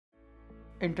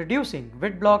Introducing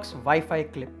WitBlox Wi-Fi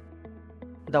Clip.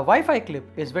 The Wi-Fi Clip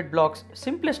is WitBlox's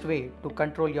simplest way to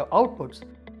control your outputs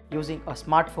using a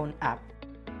smartphone app.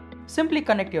 Simply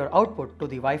connect your output to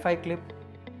the Wi-Fi Clip,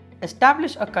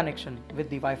 establish a connection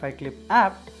with the Wi-Fi Clip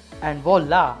app, and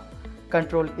voila!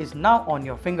 Control is now on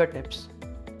your fingertips.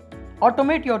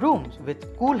 Automate your rooms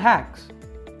with cool hacks.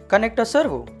 Connect a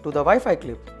servo to the Wi-Fi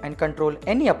Clip and control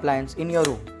any appliance in your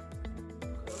room.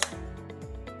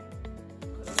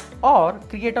 Or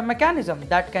create a mechanism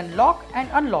that can lock and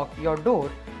unlock your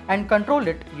door and control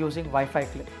it using Wi-Fi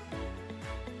Clip.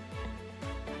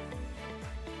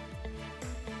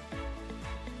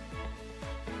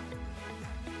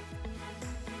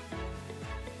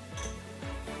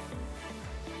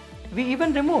 We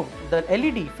even removed the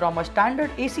LED from a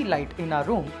standard AC light in our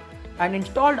room and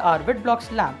installed our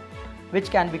WitBlox Lab,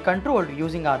 which can be controlled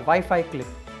using our Wi-Fi Clip.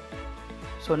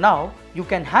 So now you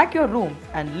can hack your room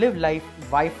and live life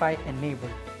Wi-Fi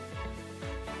enabled.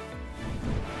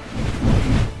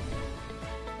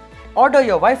 Order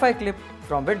your Wi-Fi Clip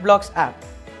from WitBlox app.